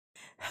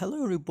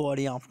Hello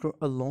everybody, after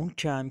a long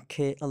time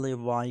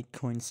KLAY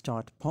coin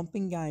start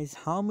pumping guys.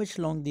 How much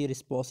long there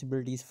is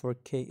possibilities for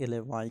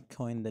KLAY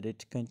coin that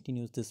it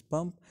continues this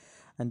pump?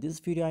 And this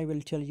video I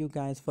will tell you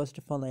guys. First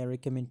of all, I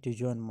recommend to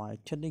join my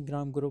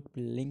Telegram group.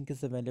 Link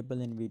is available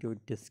in video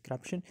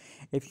description.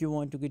 If you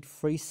want to get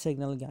free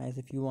signal guys,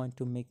 if you want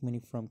to make money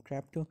from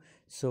crypto,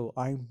 so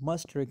I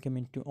must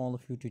recommend to all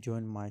of you to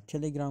join my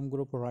Telegram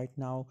group right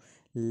now.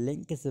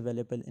 Link is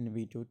available in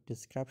video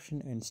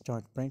description and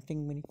start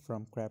printing money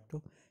from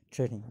crypto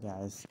trading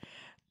guys.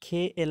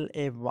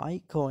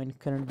 KLAY coin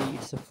currently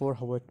it's a 4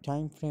 hour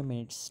time frame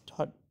and it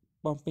start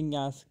pumping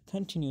gas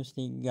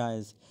continuously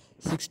guys.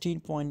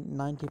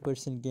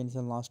 16.90% gains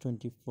in the last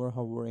 24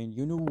 hour. And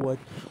you know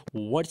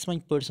what's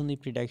my personal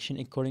prediction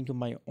according to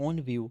my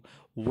own view?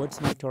 What's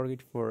my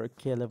target for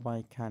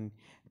KLAY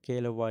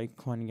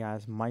coin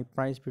guys? My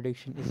price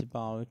prediction is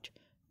about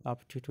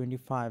up to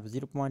 25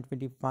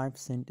 0.25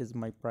 cent is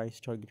my price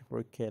target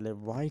for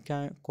KLAY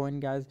coin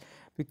guys,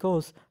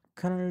 because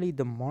currently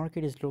the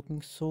market is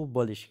looking so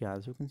bullish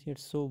guys. You can see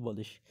it's so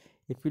bullish.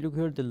 If you look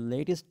here the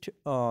latest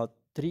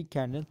three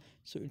candle,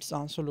 so it's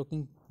also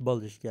looking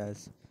bullish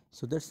guys.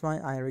 So that's why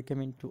I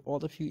recommend to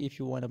all of you, if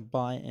you want to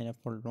buy and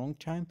for a long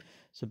time,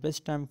 so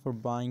best time for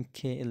buying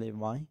KLAY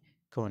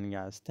coin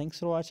guys. Thanks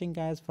for watching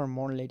guys. For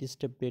more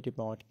latest update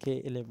about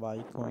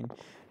KLAY coin,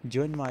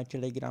 join my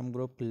Telegram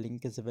group.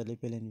 Link is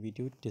available in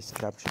video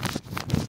description.